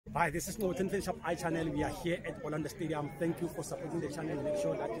Hi, this is Norton Finish Up iChannel. We are here at Orlando Stadium. Thank you for supporting the channel. Make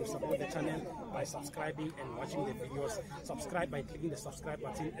sure that you support the channel by subscribing and watching the videos. Subscribe by clicking the subscribe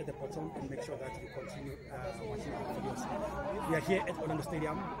button at the bottom and make sure that you continue watching the videos. We are here at Orlando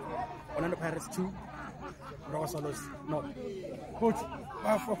Stadium. Orlando Pirates 2. Moroka Swallows no. Good.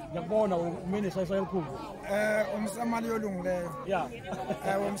 Bafo. Ngiyabona uminister enkulu. Umsamali olungileyo. Yeah.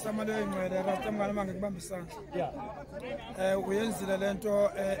 Umsamali oyingcwele rasta mngane mange kubambisana. Yeah. Uyenzile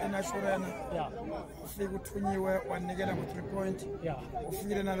lento eNashurena. Yeah. Ufika uthunyiwe wanikela ngo3 point. Yeah.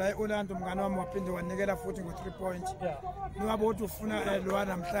 Ufikile nala eOrlando mngane wami waphinde wanikela futhi ngo3 point. Yeah. Ngoba uthi ufuna lo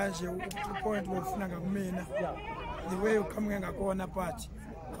namhlanje u3 point ufuna ngakumina. Yeah. The way uqhamuke ngakona but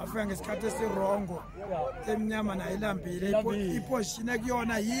afika ngesikhathi esirongo emnyama na ilambile iposition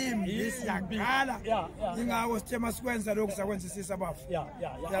ekuyona yimbi siyaqala ingako sithema sikwenza lokhu sakwenzisisa bafu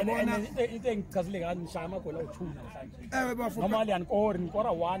yabona into engichazile ngani nishaya amagoli awu2 namhlanje ewe bafu normally ankora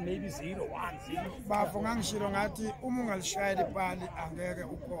 1 maybe 0 1 bafu ngangishilo ngathi uma ungalishayela ipali angeke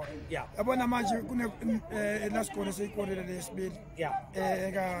ukona yabona manje kune lasikole seyikolele lesibili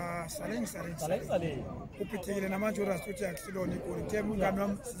eka saleng uphithekile namanje uRast uthi akusilona igoli themba ungani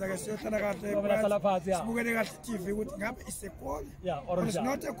wami sizake siyohlala kahle sibukele kahle TV ukuthi ngabe isekole it's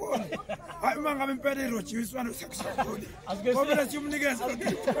not a goal hayi mangabe impela irojiwiswana sakusakole ngoba siyumnikeza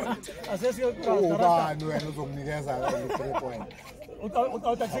ubani wena uzomnikeza 3 point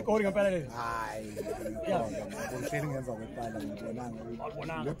utawutakusikori ngempela lezi hayi ngomhleli ngemva kwepala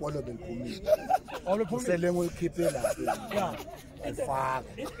ngibonanga lebhola beliphumile sele ngolikhiphe lapha efaka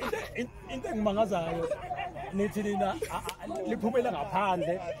into engimangazayo nithi nina liphumela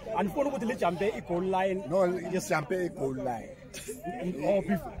ngaphandle anifuni ukuthi lijumpe i-goal line no yesijumpe i-goal line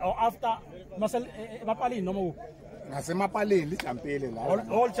or after masel emapalini noma ngasemapaleni lijampele la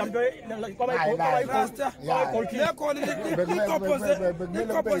all jumpe kwaba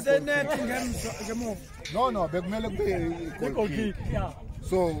opposite net ngemuva no bekumele kube goal kick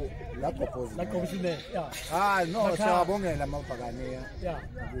so la propose no siyabongela amabhakaniya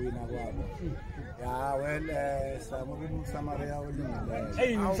kuwina kwabo well Samaria ulungile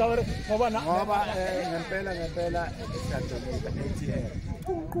hey ngizawure ngoba ngempela siyadonisa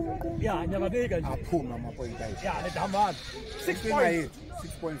ATL nyabanika nje aphuma ama-point ayisho nedambana 6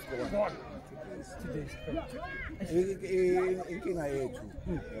 points for inkinga yethu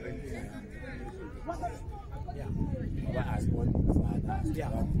ngoba asiboni umfana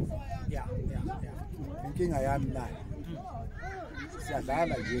inkinga yami nayo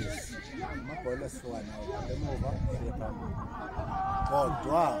siyadlala nje amabhola esiwana emuva siyaphambili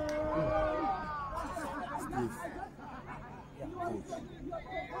kodwa Steve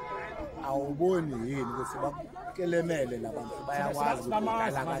awuboni yini ukuthi bakelemele labantu bayakwazi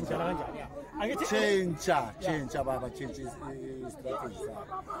ukudlala kanjani change baba change strategy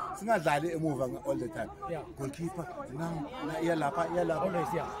singadlali emuva all the time goalkeeper na iyalapha always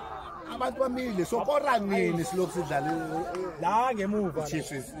abantu bamile sokora nini silokhu sidlala la ngemuva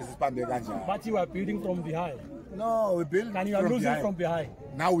Chiefs isibambe kanjani but you are building from behind no we build and you are losing from behind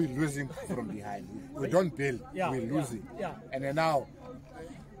now we're losing from behind we don't build we're losing and then now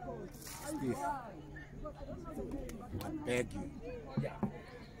Steve I beg you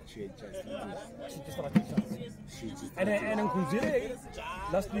change strategy and ngikuzile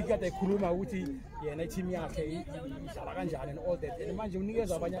last week ade khuluma ukuthi yena team yakhe idlala kanjani and all that and manje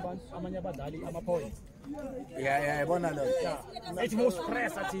unikeza amanye abadlali ama points yabona lo ethi most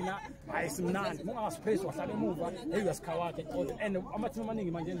press athina ayisimnandi munga stress wahlala emuva eyasikhawathi and amateam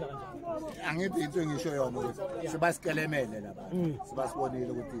amaningi manje enza kanjani angithi into engisho yona ukuthi sibasikelemele labantu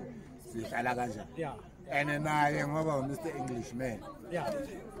sibasibonile ukuthi sidlala kanjani and naye ngoba Mr Englishman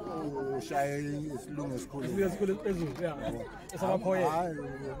ushaya isilungu esikhulu phezulu esabaphoyela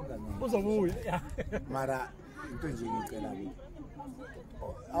uzobuya mara into nje ngicela ukuthi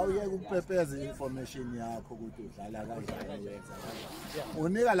awuyeke ukupepeza information yakho ukuthi udlala kanjani wenza kanjani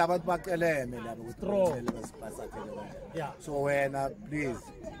unika labantu bakeleme labo ukuthi basiphasathele kanjani so wena please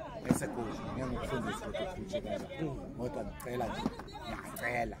as a coach ngiyakufundisa ukuthi uthi kanjani kodwa ngicela nje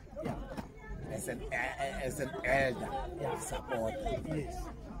ngiyacela as an elder support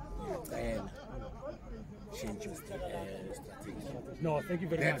change your strategy. No, thank you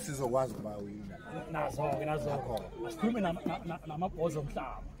very much. Sizokwazi kuba wina. Nazo asikhulume namabhozo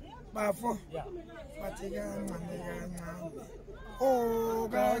omhlaba. Bafo bathi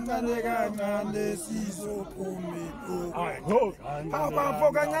kancane kancane sizophumela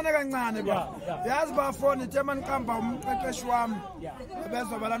bafo kancane ba yazi bafo nithema niqamba umqeqeshi wami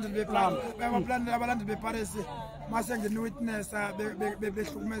bezwa abalandeli bePlan abalandeli beParis mase ngini-witnessa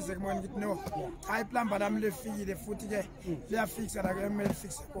behlukumezeka moyeni ngithi no cha iplamba lami lifikile futhi-ke liyafixa la kumele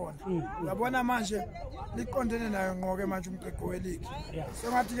lifixe khona uyabona manje liqondene nayo ngqoke manje umqeqo weligi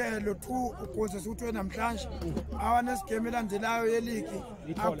sengathi-ke lo 2 ugolse siwuthwe namhlanje awanesigame elandelayo yeligi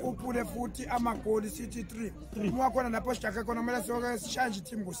akhuphule futhi amagoli sithi 3 uma khona lapho sijakhe khona kumele soke sishaye nje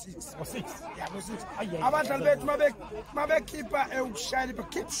iteam ngo-6 abadlali bethu mabekhipha ukushayela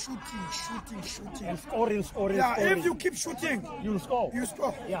keep shooting and scoring if you keep shooting you score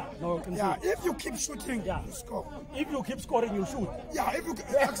if you keep shooting you score if you keep scoring you shoot if you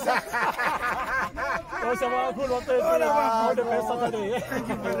exactly all the best Saturday. Thank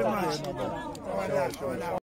you very much.